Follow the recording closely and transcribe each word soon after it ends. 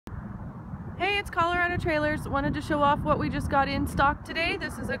Hey, it's Colorado Trailers. Wanted to show off what we just got in stock today.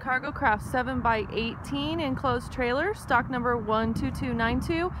 This is a Cargocraft 7x18 enclosed trailer, stock number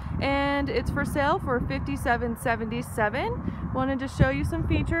 12292, and it's for sale for $57.77. Wanted to show you some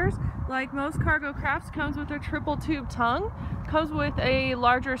features. Like most Cargocrafts, comes with a triple tube tongue, comes with a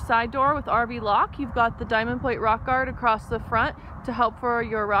larger side door with RV lock. You've got the diamond plate rock guard across the front to help for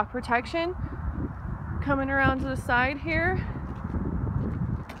your rock protection. Coming around to the side here,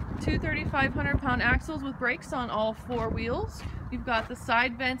 two 3,500-pound axles with brakes on all four wheels. You've got the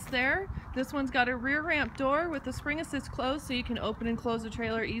side vents there. This one's got a rear ramp door with the spring assist closed so you can open and close the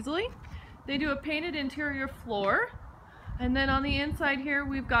trailer easily. They do a painted interior floor. And then on the inside here,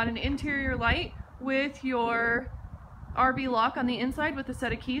 we've got an interior light with your RV lock on the inside with a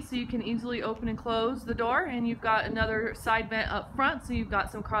set of keys so you can easily open and close the door. And you've got another side vent up front so you've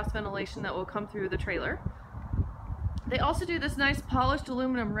got some cross ventilation that will come through the trailer. They also do this nice polished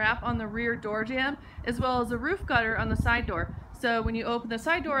aluminum wrap on the rear door jamb, as well as a roof gutter on the side door. So when you open the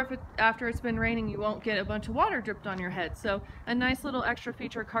side door, after it's been raining, you won't get a bunch of water dripped on your head. So a nice little extra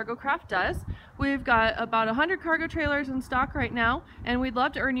feature Cargocraft does. We've got about 100 cargo trailers in stock right now, and we'd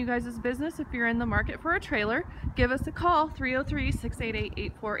love to earn you guys' business if you're in the market for a trailer. Give us a call,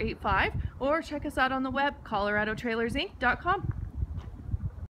 303-688-8485, or check us out on the web, coloradotrailersinc.com.